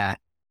appreciate that.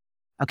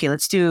 Okay,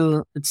 let's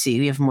see,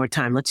 we have more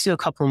time. Let's do a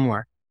couple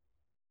more.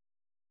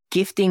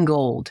 Gifting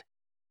gold,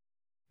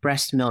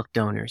 breast milk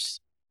donors.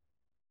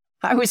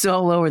 I was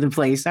all over the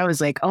place. I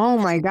was like, oh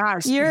my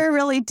gosh. You're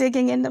really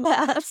digging into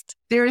that.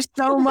 There's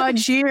so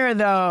much here,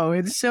 though.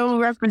 It's so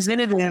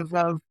representative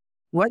of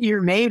what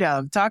you're made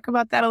of. Talk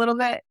about that a little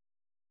bit.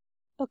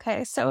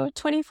 Okay, so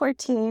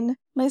 2014,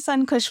 my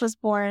son Kush was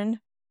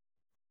born.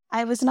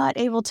 I was not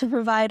able to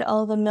provide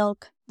all the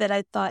milk that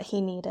I thought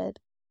he needed.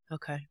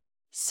 Okay.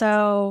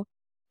 So,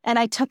 and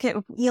I took it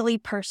really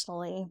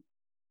personally.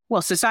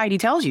 Well, society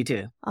tells you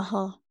to.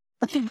 Uh-huh.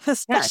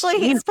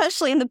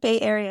 Especially in the Bay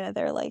Area,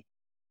 they're like,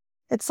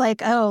 it's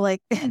like, oh,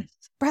 like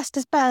breast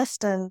is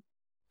best. And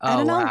I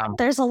don't know, wow.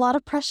 There's a lot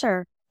of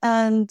pressure.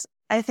 And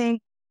I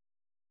think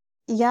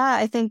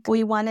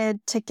we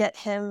wanted to get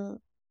him,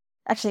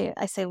 actually,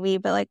 I say we,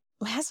 but like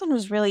my husband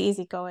was really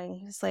easygoing.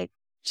 He was like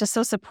just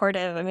so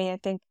supportive. I mean, I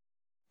think,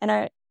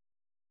 and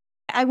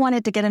I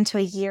wanted to get him to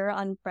a year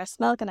on breast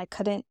milk and I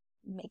couldn't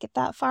make it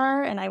that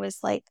far. And I was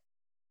like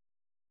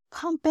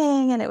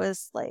pumping and it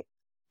was like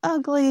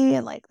ugly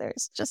and like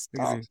there's just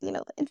all,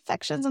 the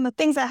infections and the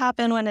things that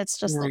happen when it's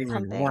just like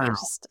pumping. Wow.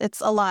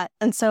 It's a lot.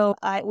 And so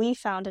we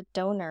found a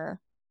donor.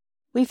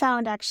 We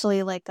found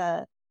actually like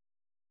a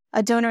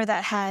donor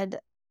that had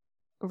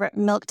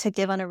milk to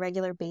give on a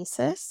regular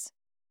basis.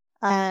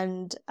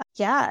 And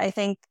I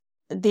think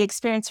the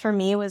experience for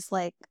me was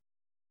like,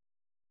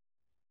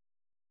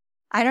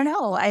 I don't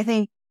know. I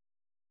think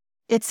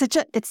it's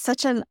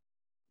such an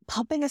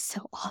pumping is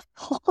so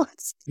awful.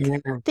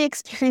 The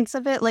experience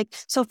of it. Like,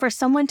 so for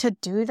someone to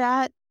do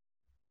that,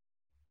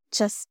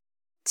 just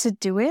to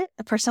do it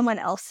for someone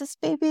else's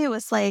baby, it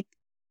was like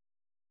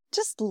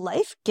just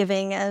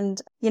life-giving.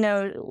 And,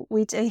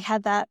 we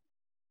had that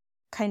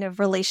kind of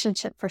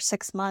relationship for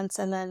 6 months.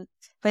 And then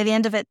by the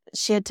end of it,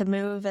 she had to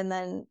move and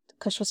then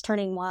Kush was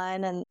turning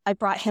 1 and I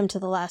brought him to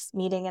the last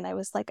meeting and I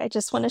was like, I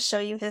just want to show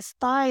you his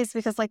thighs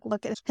because like,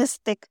 look at his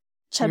thick,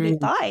 chubby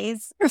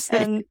thighs.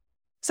 And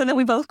so then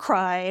we both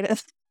cried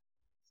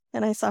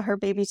and I saw her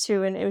baby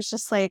too. And it was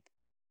just like,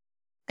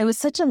 it was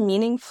such a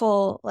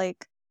meaningful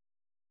like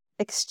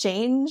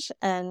exchange.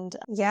 And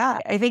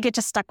I think it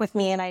just stuck with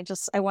me. And I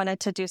wanted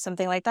to do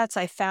something like that.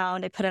 So I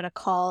put in a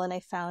call and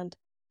I found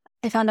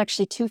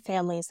actually 2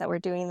 families that were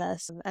doing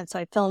this. And so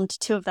I filmed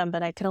 2 of them,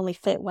 but I could only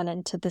fit one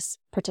into this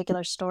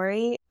particular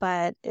story.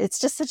 But it's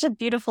just such a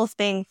beautiful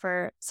thing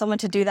for someone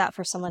to do that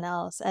for someone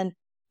else. And,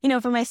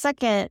 for my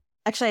second,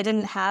 actually, I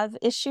didn't have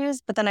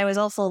issues, but then I was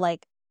also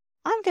like,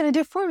 I'm going to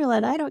do formula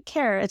and I don't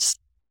care. It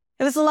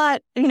was a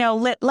lot,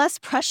 less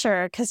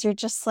pressure because you're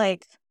just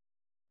like,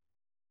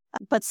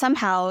 but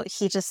somehow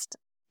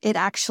it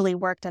actually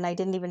worked and I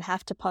didn't even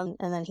have to pump.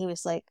 And then he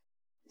was like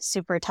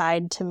super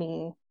tied to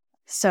me.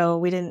 So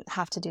we didn't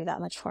have to do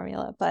that much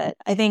formula. But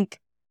I think,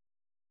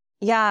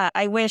 so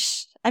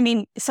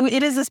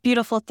it is this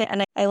beautiful thing.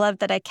 And I love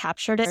that I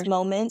captured this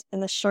moment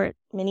in the short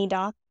mini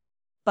doc.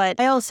 But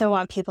I also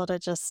want people to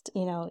just,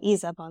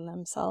 ease up on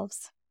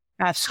themselves.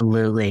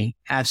 Absolutely.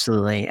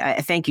 Absolutely.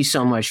 I thank you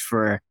so much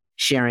for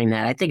sharing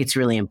that. I think it's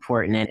really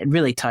important and it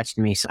really touched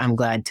me. So I'm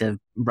glad to have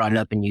brought it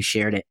up and you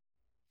shared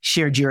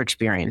your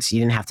experience. You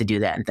didn't have to do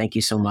that. And thank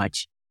you so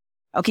much.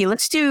 Okay,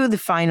 let's do the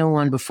final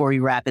one before we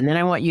wrap. And then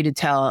I want you to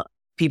tell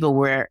people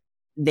where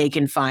they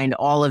can find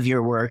all of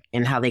your work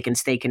and how they can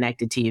stay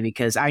connected to you,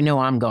 because I know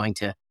I'm going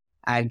to.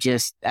 I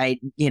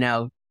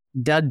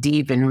dug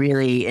deep and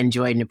really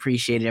enjoyed and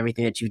appreciated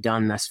everything that you've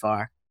done thus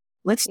far.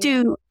 Let's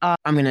do,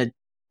 I'm going to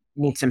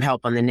need some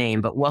help on the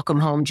name, but Welcome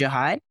Home,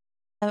 Jihad.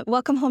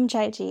 Welcome Home,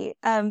 Jaiji.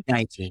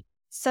 Jaiji.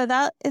 So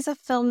that is a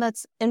film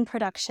that's in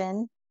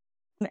production.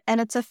 And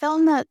it's a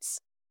film that's,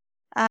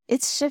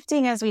 it's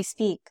shifting as we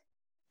speak.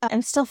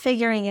 I'm still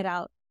figuring it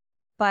out.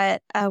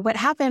 But what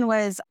happened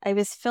was I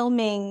was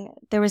filming,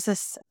 there was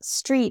this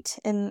street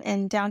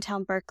in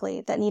downtown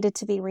Berkeley that needed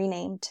to be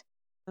renamed.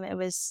 There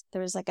was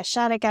like a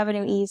Shattuck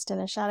Avenue East and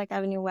a Shattuck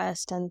Avenue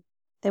West, and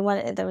there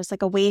was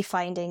like a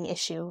wayfinding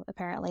issue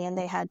apparently, and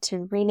they had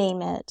to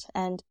rename it.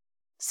 And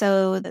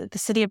so the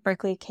city of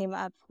Berkeley came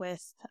up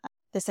with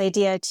this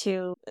idea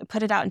to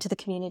put it out into the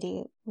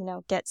community,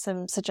 get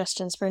some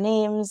suggestions for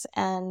names.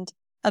 And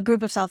a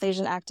group of South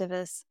Asian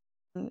activists,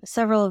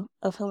 several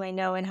of whom I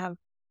know and have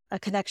a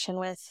connection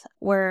with,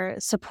 were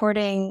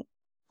supporting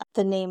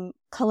the name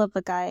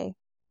Kalabagai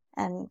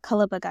and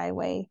Kalabagai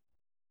Way.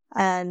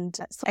 And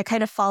so I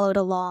kind of followed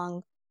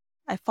along.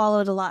 I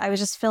was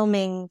just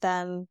filming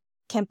them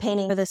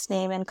campaigning for this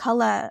name. And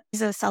Kala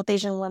is a South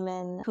Asian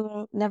woman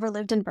who never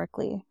lived in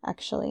Berkeley,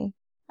 actually,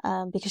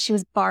 because she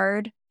was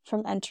barred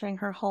from entering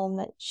her home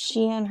that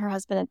she and her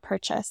husband had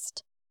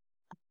purchased.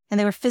 And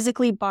they were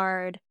physically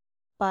barred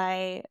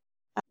by,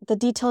 the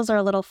details are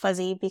a little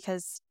fuzzy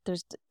because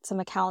there's some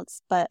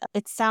accounts, but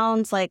it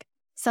sounds like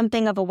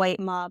something of a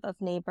white mob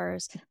of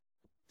neighbors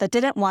that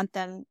didn't want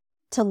them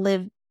to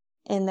live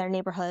in their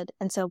neighborhood,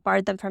 and so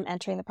barred them from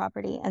entering the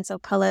property. And so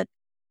Khaled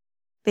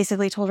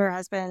basically told her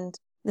husband,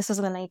 this was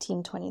in the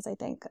 1920s, I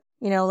think,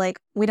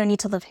 we don't need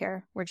to live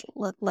here.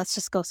 Let's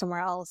just go somewhere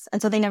else.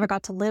 And so they never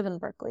got to live in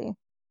Berkeley.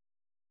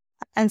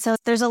 And so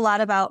there's a lot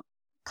about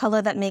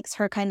Khaled that makes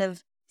her kind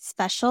of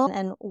special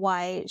and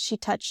why she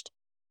touched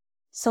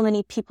so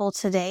many people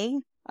today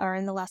or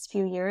in the last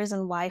few years,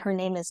 and why her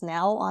name is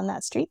now on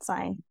that street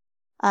sign.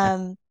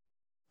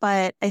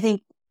 But I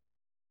think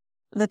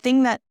the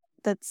thing that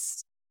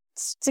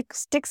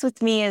sticks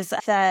with me is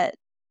that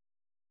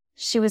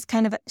she was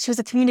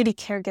a community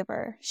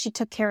caregiver. She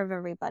took care of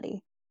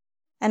everybody.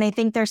 And I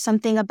think there's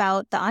something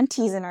about the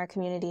aunties in our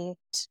community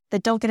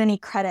that don't get any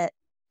credit.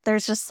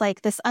 There's just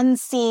like this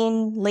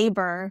unseen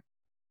labor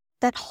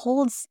that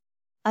holds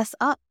us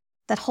up,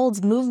 that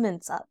holds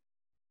movements up.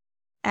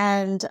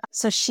 And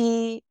so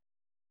she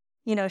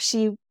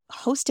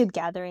hosted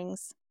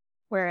gatherings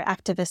where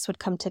activists would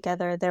come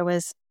together.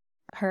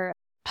 Her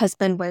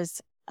husband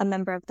was a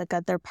member of the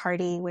Gadar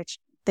Party, which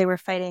they were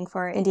fighting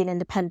for Indian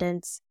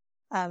independence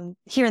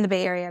here in the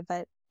Bay Area,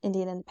 but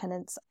Indian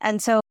independence.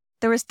 And so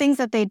there was things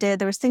that they did.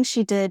 There was things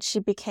she did. She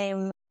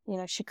became,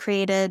 she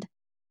created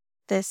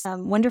this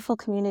wonderful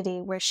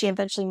community where she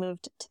eventually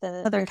moved to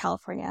the Southern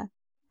California.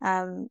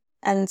 And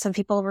some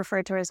people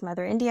refer to her as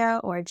Mother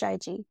India or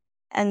Jaiji.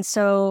 And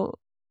so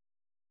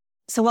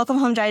Welcome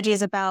Home Jaiji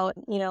is about,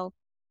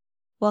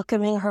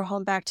 welcoming her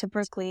home back to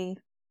Berkeley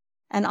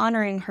and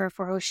honoring her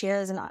for who she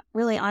is, and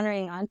really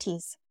honoring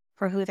aunties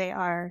for who they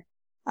are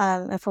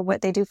and for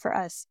what they do for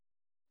us.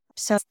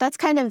 So that's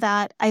kind of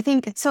that. I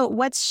think, so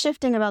what's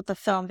shifting about the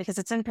film, because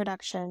it's in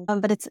production,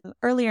 but it's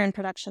earlier in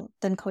production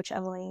than Coach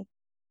Emily,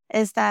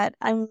 is that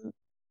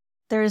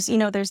there's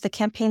the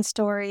campaign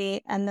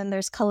story, and then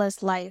there's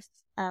Kala's life.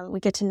 We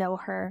get to know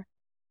her.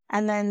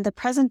 And then the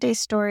present day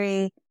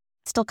story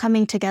still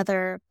coming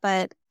together,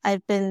 but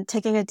I've been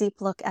taking a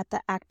deep look at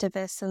the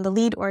activists and the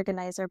lead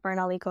organizer,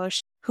 Barnali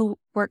Ghosh, who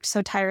worked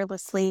so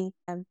tirelessly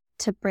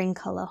to bring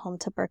Kala home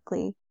to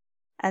Berkeley.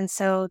 And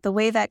so the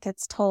way that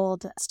gets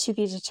told is to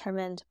be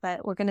determined,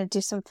 but we're going to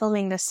do some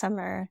filming this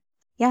summer.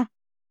 Yeah.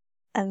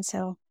 And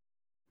so.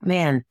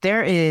 Man,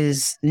 there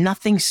is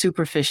nothing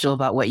superficial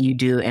about what you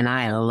do, and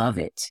I love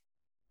it.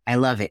 I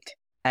love it.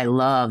 I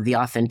love the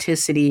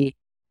authenticity.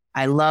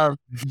 I love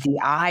the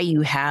eye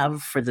you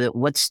have for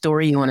what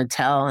story you want to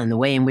tell and the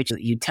way in which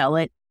you tell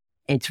it.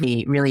 It's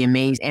really, really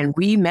amazing. And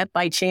we met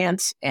by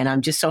chance, and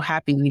I'm just so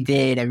happy we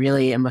did. I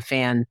really am a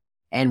fan,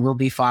 and we'll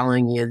be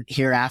following you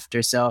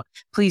hereafter. So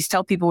please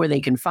tell people where they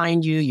can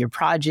find you, your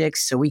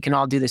projects, so we can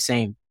all do the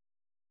same.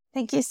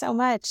 Thank you so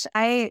much.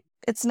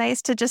 It's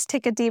nice to just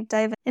take a deep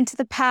dive into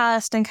the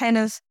past and kind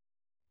of,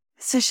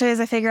 especially as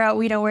I figure out,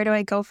 where do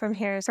I go from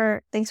here? So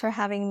thanks for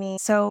having me.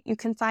 So you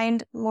can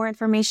find more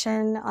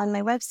information on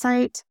my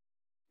website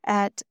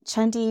at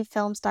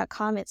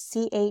chandifilms.com. It's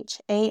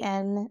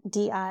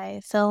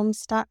CHANDI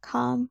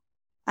films.com.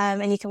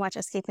 And you can watch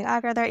Escaping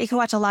Agra there. You can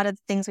watch a lot of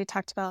the things we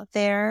talked about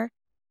there.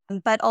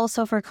 But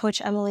also for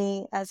Coach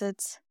Emily, as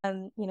it's,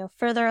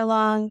 further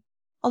along,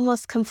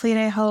 almost complete,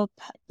 I hope.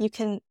 You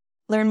can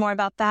learn more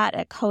about that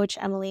at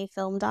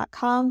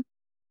coachemilyfilm.com.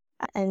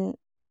 And,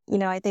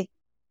 I think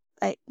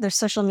there's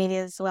social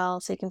media as well.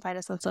 So you can find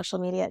us on social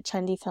media at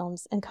Chandi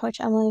Films and Coach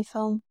Emily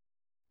Film.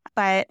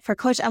 But for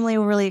Coach Emily,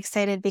 we're really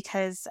excited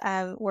because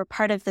we're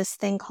part of this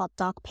thing called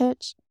Doc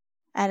Pitch.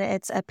 And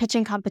it's a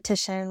pitching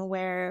competition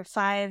where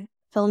 5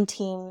 film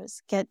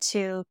teams get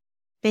to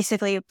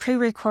basically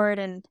pre-record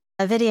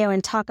a video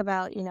and talk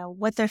about,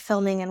 what they're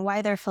filming and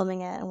why they're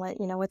filming it and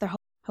what they're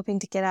hoping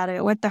to get out of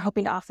it, what they're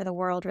hoping to offer the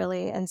world,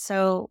 really. And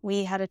so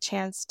we had a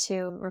chance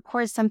to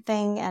record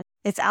something, and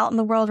it's out in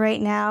the world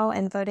right now,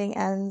 and voting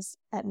ends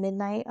at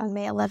midnight on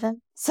May 11th.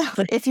 So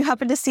if you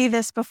happen to see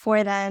this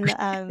before then,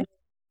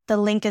 the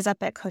link is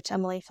up at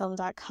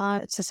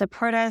coachemilyfilm.com to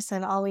support us,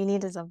 and all we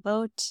need is a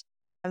vote.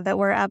 But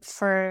we're up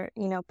for,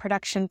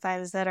 production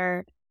funds that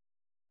are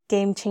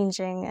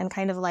game-changing and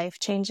kind of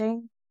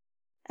life-changing.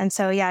 And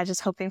so, yeah,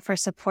 just hoping for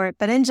support.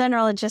 But in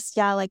general, just,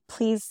 yeah, like,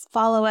 please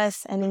follow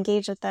us and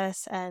engage with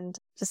us and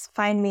just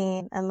find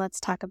me and let's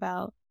talk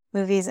about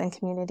movies and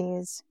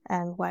communities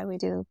and why we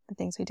do the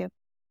things we do.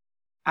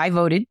 I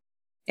voted,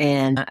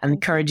 and I'm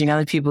encouraging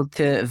other people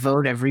to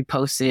vote. I've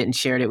reposted it and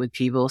shared it with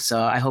people.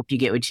 So I hope you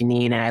get what you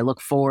need. And I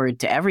look forward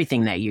to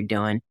everything that you're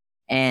doing.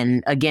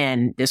 And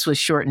again, this was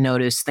short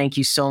notice. Thank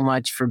you so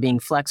much for being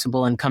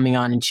flexible and coming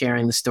on and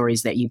sharing the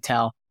stories that you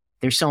tell.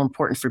 They're so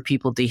important for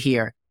people to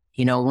hear.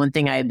 You know, one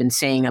thing I've been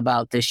saying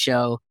about this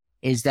show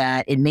is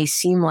that it may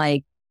seem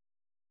like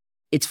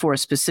it's for a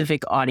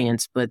specific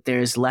audience, but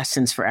there's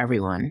lessons for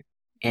everyone.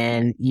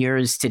 And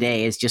yours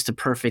today is just a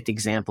perfect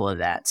example of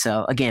that.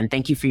 So again,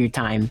 thank you for your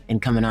time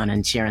and coming on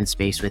and sharing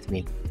space with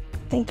me.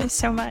 Thank you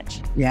so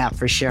much. Yeah,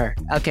 for sure.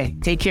 Okay,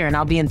 take care and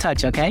I'll be in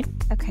touch, okay?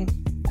 Okay.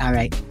 All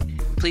right.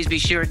 Please be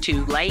sure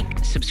to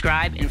like,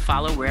 subscribe, and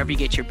follow wherever you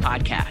get your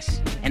podcasts.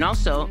 And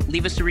also,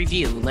 leave us a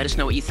review. Let us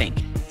know what you think.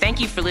 Thank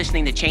you for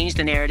listening to Change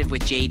the Narrative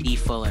with J.D.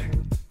 Fuller.